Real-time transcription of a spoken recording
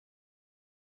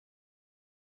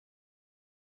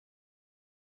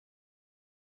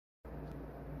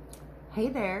Hey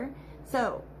there.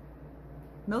 So,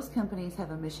 most companies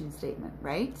have a mission statement,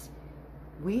 right?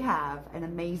 We have an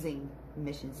amazing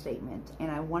mission statement, and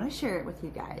I want to share it with you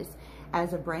guys.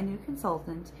 As a brand new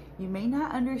consultant, you may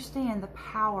not understand the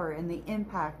power and the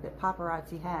impact that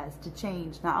Paparazzi has to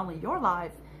change not only your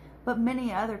life, but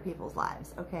many other people's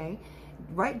lives, okay?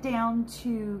 Right down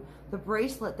to the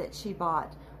bracelet that she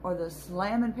bought or the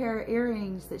slamming pair of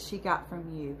earrings that she got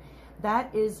from you.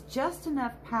 That is just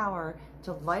enough power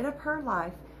to light up her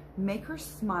life, make her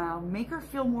smile, make her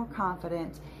feel more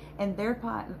confident, and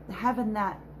thereby having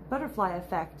that butterfly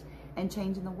effect and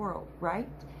changing the world, right?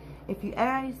 If you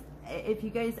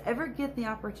guys ever get the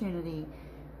opportunity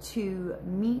to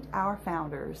meet our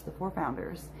founders, the 4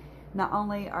 founders, not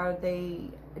only are they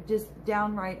just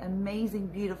downright amazing,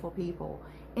 beautiful people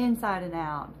inside and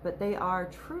out, but they are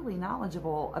truly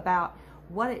knowledgeable about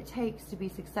what it takes to be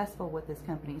successful with this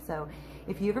company. So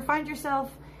if you ever find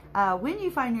yourself, when you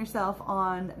find yourself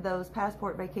on those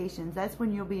passport vacations, that's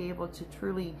when you'll be able to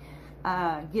truly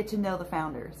get to know the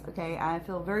founders, okay? I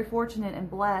feel very fortunate and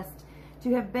blessed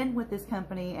to have been with this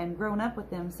company and grown up with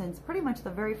them since pretty much the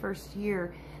very first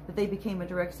year that they became a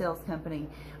direct sales company.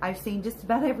 I've seen just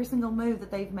about every single move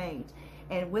that they've made.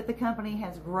 And what the company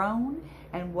has grown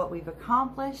and what we've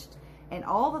accomplished and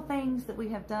all the things that we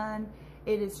have done,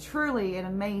 it is truly an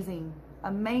amazing,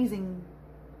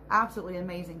 absolutely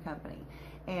amazing company.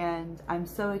 And I'm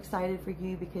so excited for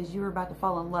you because you are about to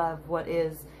fall in love what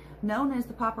is known as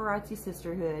the Paparazzi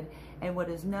Sisterhood and what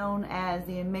is known as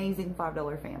the amazing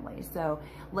 $5 family. So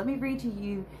let me read to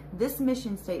you this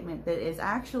mission statement that is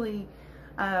actually,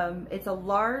 it's a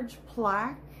large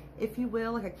plaque, if you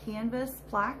will, like a canvas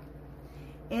plaque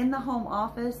in the home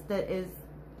office that is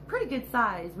pretty good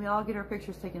size. We all get our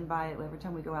pictures taken by it every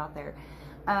time we go out there.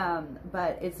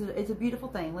 But it's a beautiful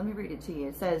thing. Let me read it to you.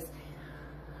 It says,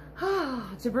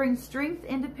 to bring strength,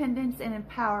 independence, and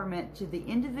empowerment to the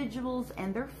individuals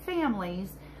and their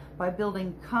families by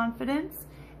building confidence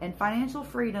and financial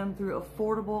freedom through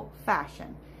affordable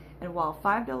fashion. And while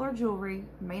 $5 jewelry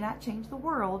may not change the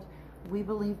world, we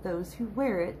believe those who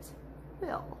wear it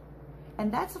will.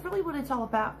 And that's really what it's all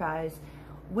about, guys.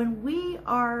 When we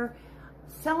are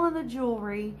selling the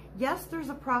jewelry, yes, there's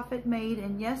a profit made,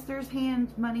 and yes, there's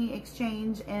hand money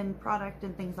exchange and product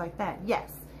and things like that. Yes,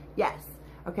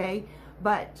 okay?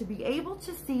 But to be able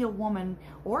to see a woman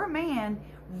or a man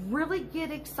really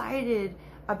get excited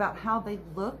about how they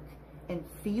look and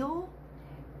feel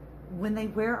when they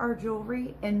wear our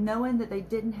jewelry and knowing that they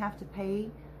didn't have to pay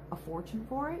a fortune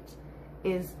for it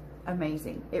is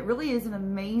amazing. It really is an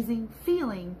amazing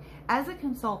feeling as a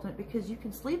consultant because you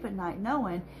can sleep at night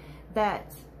knowing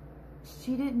that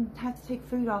she didn't have to take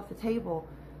food off the table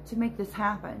to make this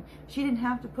happen. She didn't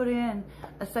have to put in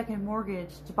a second mortgage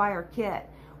to buy her kit,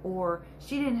 or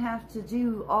she didn't have to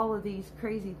do all of these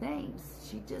crazy things.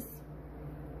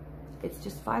 It's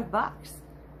just $5,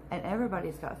 and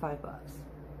everybody's got $5.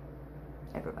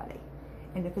 Everybody.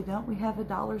 And if they don't, we have a $1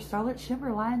 Starlet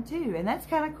Shimmer line too, and that's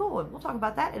kind of cool. And we'll talk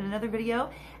about that in another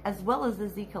video, as well as the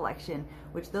Z collection,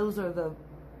 which those are the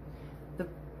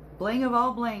bling of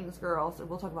all blings, girls. So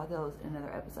we'll talk about those in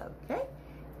another episode. Okay?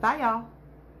 Bye, y'all.